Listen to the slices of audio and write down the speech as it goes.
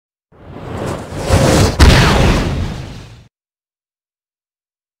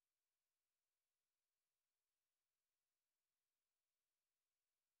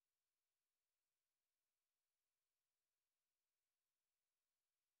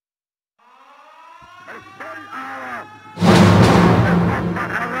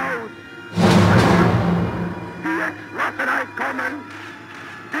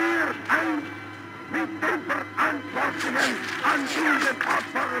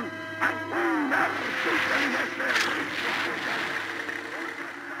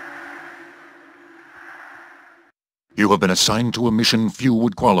You have been assigned to a mission few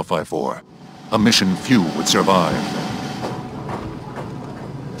would qualify for. A mission few would survive.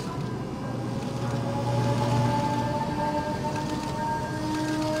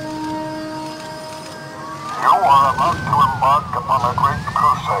 You are about to embark upon a great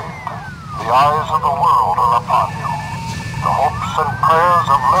crusade. The eyes of the world are upon you. The hopes and prayers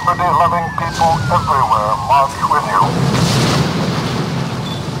of liberty-loving people everywhere march with you.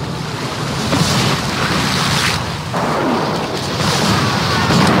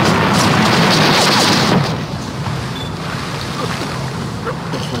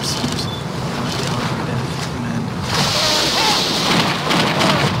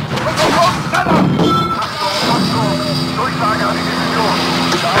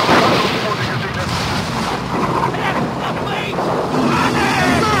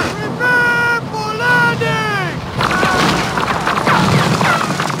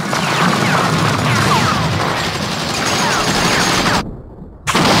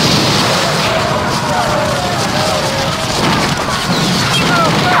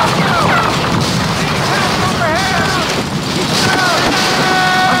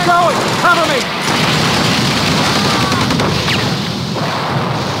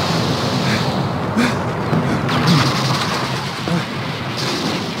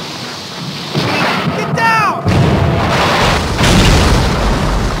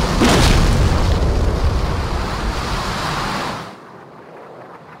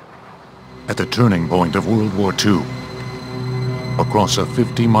 At the turning point of World War II, across a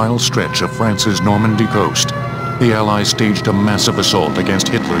 50-mile stretch of France's Normandy coast, the Allies staged a massive assault against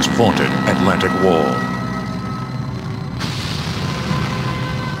Hitler's vaunted Atlantic Wall.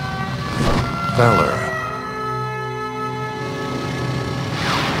 Valor,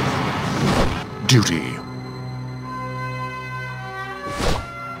 duty,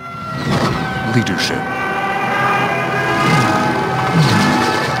 leadership,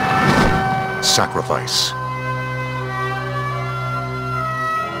 sacrifice.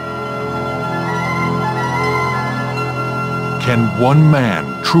 Can one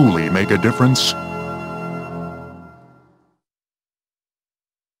man truly make a difference?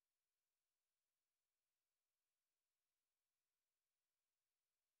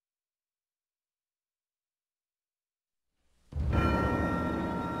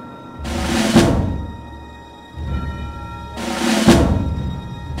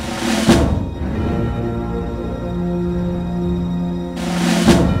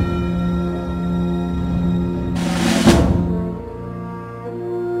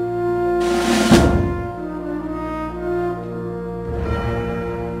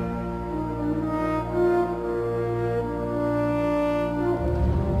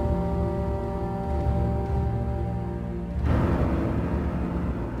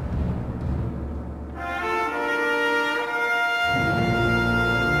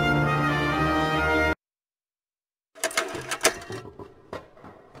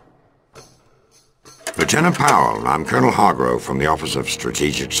 Lieutenant Powell, I'm Colonel Hargrove from the Office of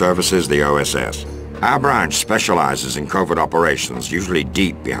Strategic Services, the OSS. Our branch specializes in covert operations, usually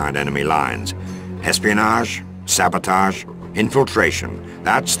deep behind enemy lines. Espionage, sabotage, infiltration.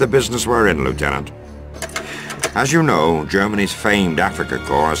 That's the business we're in, Lieutenant. As you know, Germany's famed Africa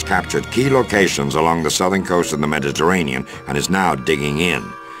Corps has captured key locations along the southern coast of the Mediterranean and is now digging in.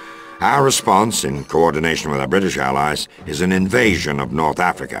 Our response, in coordination with our British allies, is an invasion of North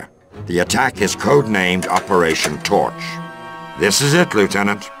Africa. The attack is codenamed Operation Torch. This is it,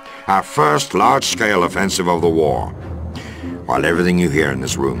 Lieutenant. Our first large-scale offensive of the war. While everything you hear in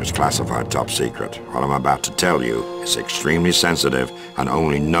this room is classified top secret, what I'm about to tell you is extremely sensitive and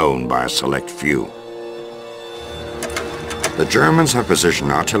only known by a select few. The Germans have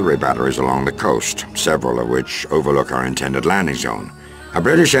positioned artillery batteries along the coast, several of which overlook our intended landing zone. A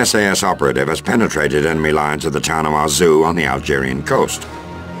British SAS operative has penetrated enemy lines at the town of Arzou on the Algerian coast.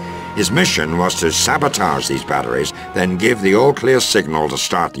 His mission was to sabotage these batteries, then give the all-clear signal to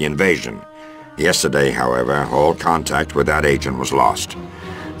start the invasion. Yesterday, however, all contact with that agent was lost.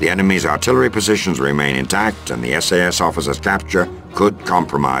 The enemy's artillery positions remain intact, and the SAS officer's capture could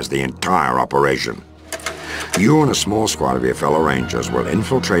compromise the entire operation. You and a small squad of your fellow Rangers will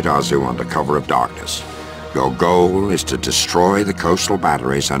infiltrate Arzou under cover of darkness. Your goal is to destroy the coastal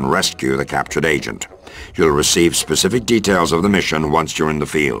batteries and rescue the captured agent. You'll receive specific details of the mission once you're in the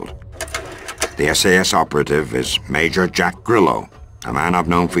field. The SAS operative is Major Jack Grillo, a man I've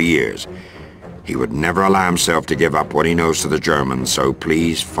known for years. He would never allow himself to give up what he knows to the Germans, so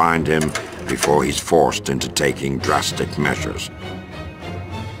please find him before he's forced into taking drastic measures.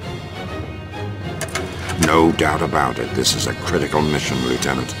 No doubt about it, this is a critical mission,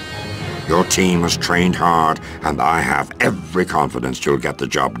 Lieutenant. Your team has trained hard, and I have every confidence you'll get the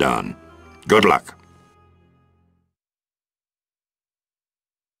job done. Good luck.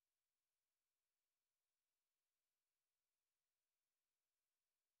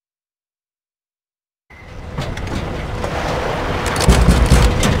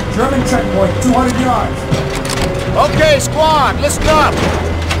 German checkpoint, 200 yards. Okay, squad, listen up.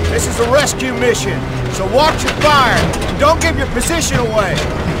 This is a rescue mission, so watch your fire and don't give your position away.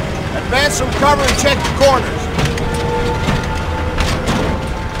 Advance from cover and check the corners.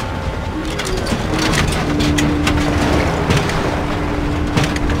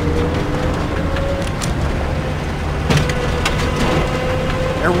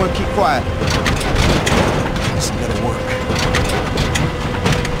 Everyone keep quiet. This is gonna work.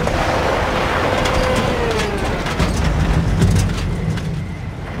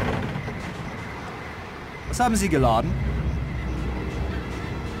 Was haben Sie geladen?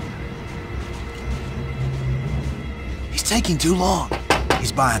 He's taking too long.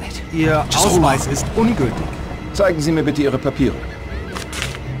 He's buying it. Ihr Ausweis ist ungültig. Zeigen Sie mir bitte Ihre Papiere.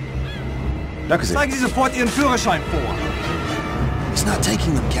 Danke sehr. Zeigen Sie sofort Ihren Führerschein vor. He's not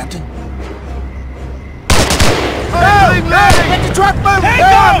taking them, Captain. Hey! Get the truck moving!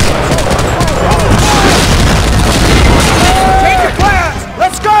 Hey, change your plans!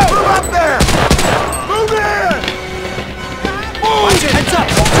 Let's go! Move up there! Move in! Move! Watch it! Heads up!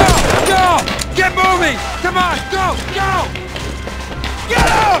 Go! Get moving! Come on, go! Go! Get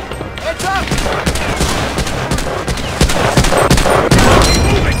up! Heads up!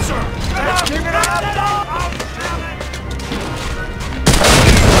 Moving, sir! Let's keep it up!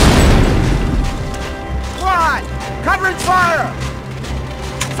 Squad! Covering fire!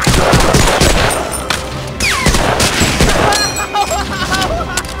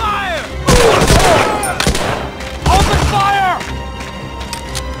 Fire! Open fire!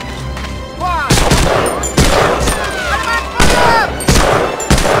 Squad!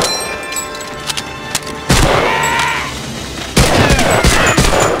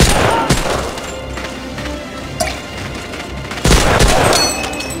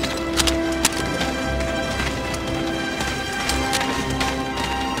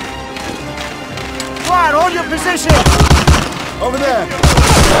 Squad, hold your position! Over there!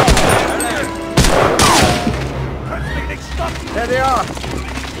 There they are!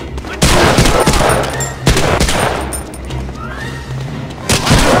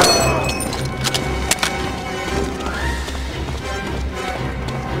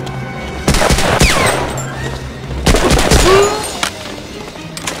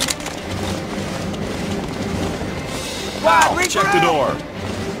 Wow, Check the door.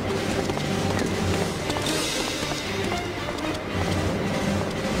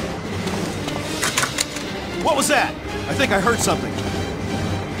 What was that? I think I heard something.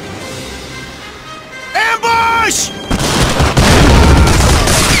 Ambush!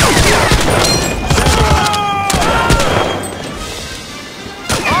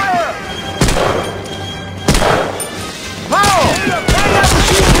 Fire! Powell! Bring that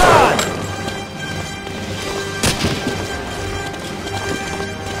machine gun!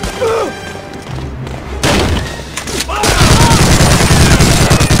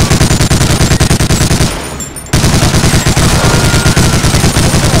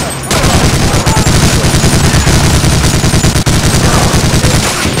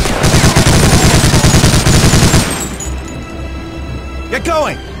 Get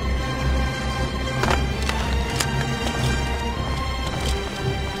going!